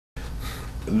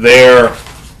Their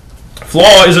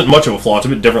flaw isn't much of a flaw. It's a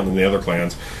bit different than the other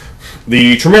clans.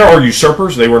 The Tremere are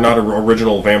usurpers. They were not an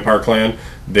original vampire clan.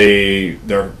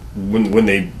 When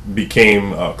they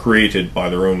became created by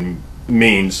their own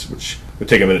means, which would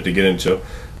take a minute to get into,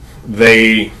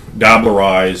 they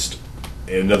dabblerized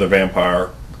another vampire,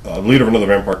 leader of another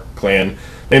vampire clan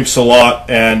named Salat,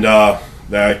 and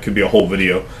that could be a whole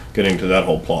video getting to that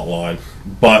whole plot line.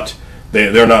 But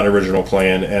they're not an original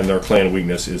clan, and their clan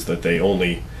weakness is that they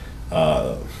only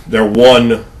they're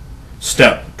one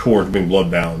step towards being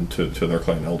bloodbound to their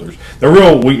clan elders. Their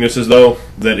real weakness is, though,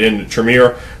 that in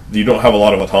Tremere you don't have a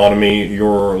lot of autonomy.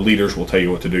 Your leaders will tell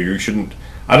you what to do. You shouldn't.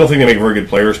 I don't think they make very good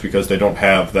players because they don't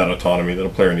have that autonomy that a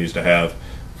player needs to have.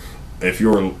 If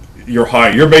you're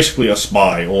basically a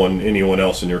spy on anyone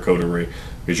else in your coterie,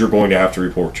 because you're going to have to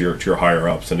report to your higher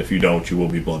ups, and if you don't, you will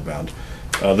be bloodbound.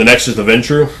 The next is the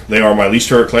Ventru. They are my least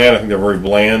favorite clan. I think they're very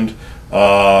bland.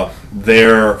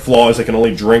 Their flaw is they can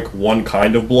only drink one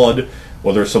kind of blood,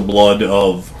 whether it's the blood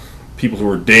of people who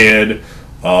are dead,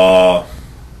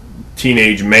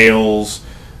 teenage males,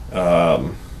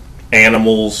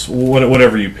 animals,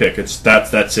 whatever you pick.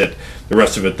 That's it. The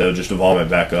rest of it, they'll just vomit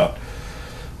back up.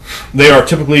 They are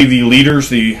typically the leaders.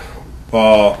 The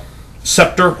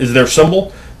scepter is their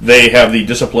symbol. They have the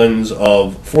disciplines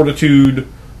of fortitude,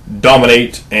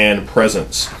 dominate, and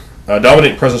presence.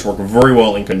 Dominate and presence work very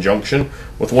well in conjunction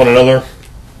with one another.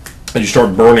 And you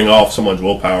start burning off someone's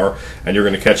willpower, and you're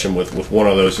going to catch them with one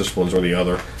of those disciplines or the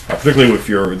other. Particularly if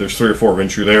there's 3 or 4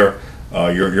 Ventru there,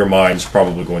 your mind's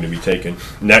probably going to be taken.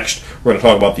 Next, we're going to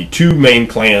talk about the 2 main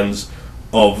clans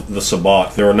of the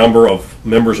Sabbat. There are a number of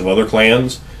members of other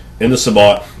clans in the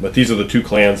Sabbat, but these are the 2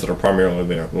 clans that are primarily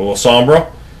there. The Lasombra,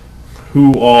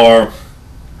 who are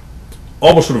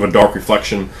almost sort of a dark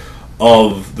reflection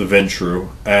of the Ventru,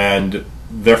 and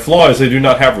their flaw is they do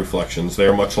not have reflections. They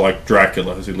are much like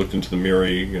Dracula. As he looked into the mirror,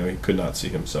 he could not see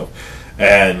himself,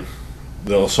 and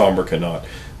the Lasombra cannot.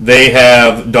 They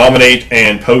have dominate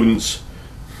and potence,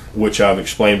 which I've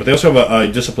explained, but they also have a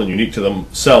discipline unique to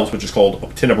themselves, which is called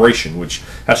obtenebration, which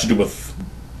has to do with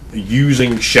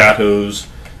using shadows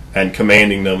and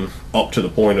commanding them up to the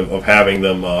point of having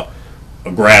them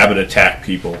grab and attack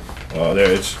people.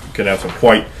 It can have some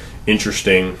quite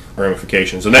interesting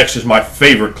ramifications. The next is my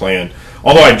favorite clan.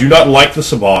 Although I do not like the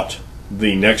Sabbat,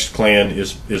 the next clan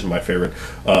is my favorite.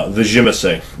 The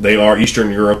Jimmise. They are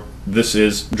Eastern Europe.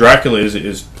 Dracula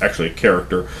is actually a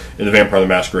character in the Vampire the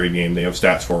Masquerade game. They have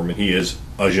stats for him, and he is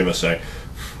a Jimmise.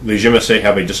 The Jimmise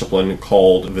have a discipline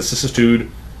called vicissitude,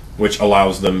 which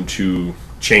allows them to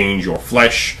change your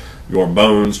flesh, your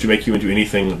bones, to make you into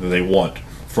anything that they want,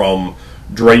 from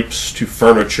drapes to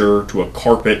furniture to a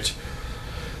carpet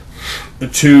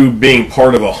to being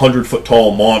part of a 100-foot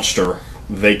tall monster.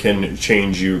 They can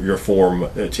change your form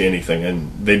to anything,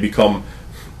 and they become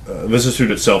vicissitude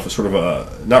itself is sort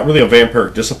of not really a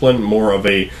vampiric discipline, more of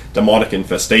a demonic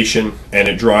infestation, and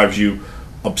it drives you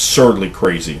absurdly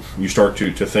crazy. You start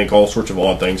to think all sorts of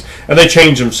odd things, and they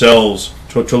change themselves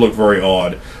to look very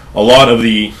odd. A lot of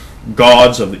the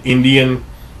gods of the Indian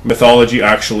mythology,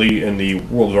 actually, in the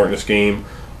World of Darkness game,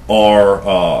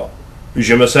 are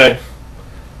Jimmise.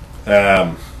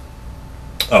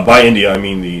 By India, I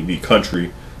mean the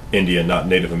country India, not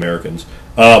Native Americans.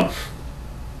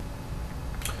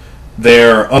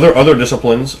 Their other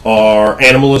disciplines are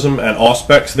animalism and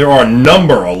auspex. There are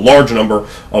a large number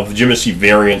of Jimmise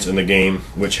variants in the game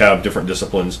which have different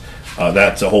disciplines.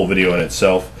 That's a whole video in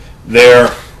itself. They're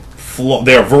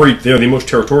the most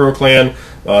territorial clan.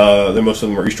 Most of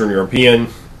them are Eastern European,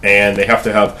 and they have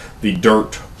to have the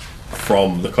dirt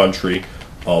from the country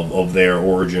of their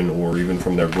origin, or even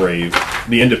from their grave.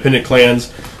 The independent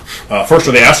clans, first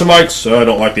are the Assamites. I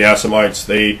don't like the Assamites.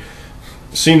 They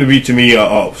seem to be, to me,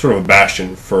 sort of a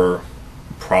bastion for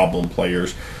problem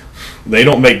players. They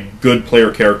don't make good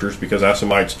player characters because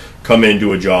Assamites come in,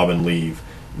 do a job, and leave.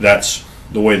 That's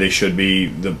the way they should be.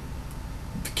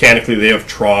 Mechanically, they have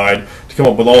tried to come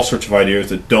up with all sorts of ideas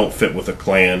that don't fit with a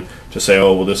clan, to say,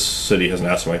 oh, well, this city has an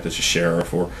Assamite that's a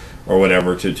sheriff, or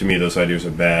whatever. To me, those ideas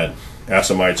are bad.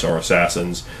 Assamites are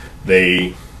assassins.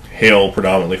 They hail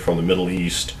predominantly from the Middle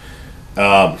East.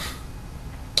 Their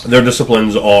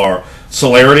disciplines are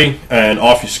celerity and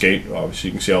obfuscate. Obviously,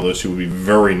 you can see how those two would be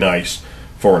very nice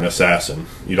for an assassin.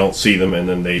 You don't see them, and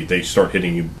then they start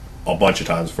hitting you a bunch of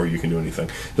times before you can do anything.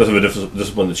 They also have a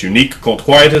discipline that's unique called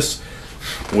quietus,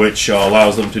 which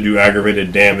allows them to do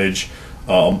aggravated damage,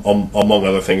 among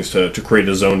other things, to create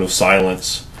a zone of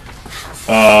silence.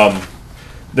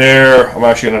 I'm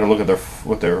actually going to look at the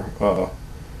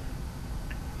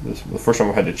first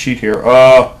time I had to cheat here.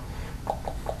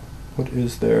 What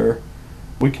is their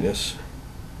weakness?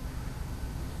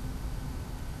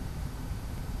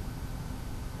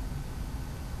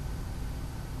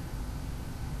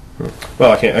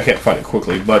 Well, I can't find it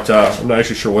quickly, but I'm not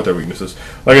actually sure what their weakness is.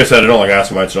 Like I said, I don't like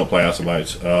Assamites. I don't play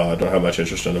Assamites. I don't have much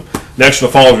interest in them. Next, the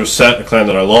followers of Set, a clan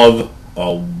that I love.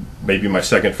 Maybe my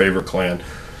second favorite clan.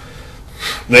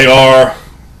 They are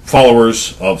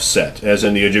followers of Set, as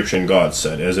in the Egyptian god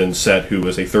Set, as in Set, who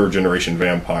was a third-generation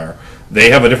vampire.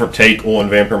 They have a different take on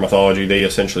vampire mythology. They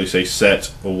essentially say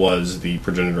Set was the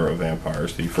progenitor of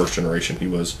vampires, the first generation. He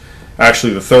was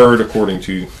actually the third, according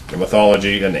to the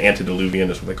mythology, and the antediluvian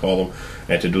is what they call them.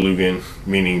 Antediluvian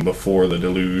meaning before the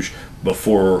deluge,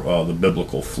 before the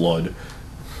biblical flood.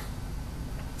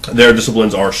 Their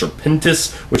disciplines are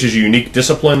Serpentis, which is a unique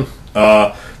discipline.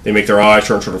 They make their eyes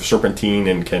turn sort of serpentine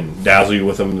and can dazzle you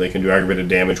with them. They can do aggravated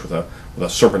damage with a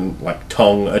serpent-like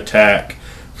tongue attack.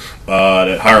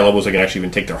 At higher levels, they can actually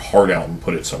even take their heart out and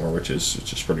put it somewhere, which is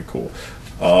just pretty cool.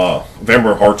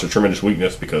 Vampire heart's a tremendous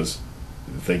weakness because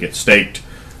if they get staked,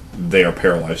 they are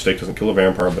paralyzed. Stake doesn't kill a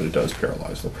vampire, but it does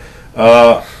paralyze them.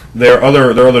 Their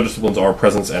other disciplines are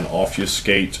Presence and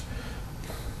Obfuscate.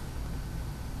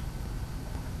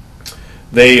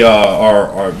 They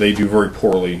they do very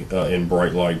poorly in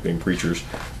bright light, being preachers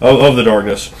of the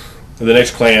darkness. The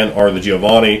next clan are the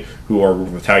Giovanni, who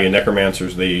are Italian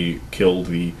necromancers. They killed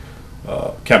the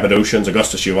Cappadocians.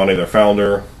 Augustus Giovanni, their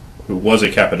founder, who was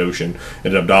a Cappadocian,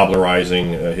 ended up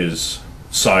Doblerizing his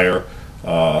sire,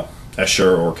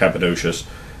 Escher or Cappadocius,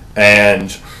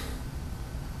 and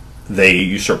they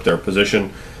usurped their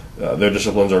position. Their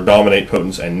disciplines are Dominate,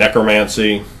 Potence, and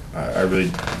Necromancy. I really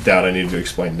doubt I need to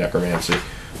explain necromancy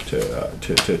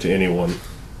to anyone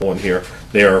on here.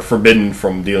 They are forbidden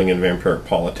from dealing in vampiric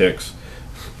politics.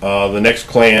 The next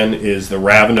clan is the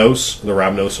Ravnos. The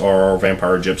Ravnos are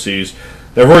vampire gypsies.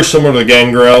 They're very similar to the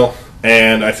Gangrel,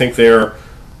 and I think they're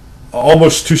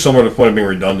almost too similar to the point of being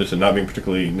redundant and not being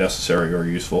particularly necessary or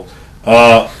useful.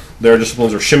 Their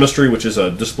disciplines are Chemistry, which is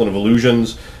a discipline of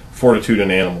illusions, Fortitude,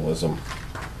 and Animalism.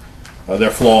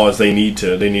 Their flaw is they need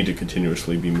to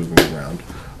continuously be moving around.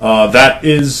 That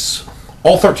is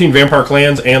all 13 vampire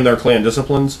clans and their clan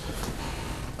disciplines.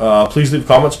 Please leave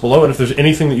comments below, and if there's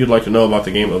anything that you'd like to know about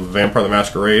the game of Vampire the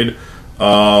Masquerade,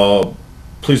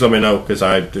 please let me know, because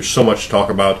there's so much to talk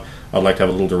about. I'd like to have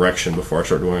a little direction before I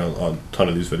start doing a ton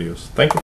of these videos. Thank you.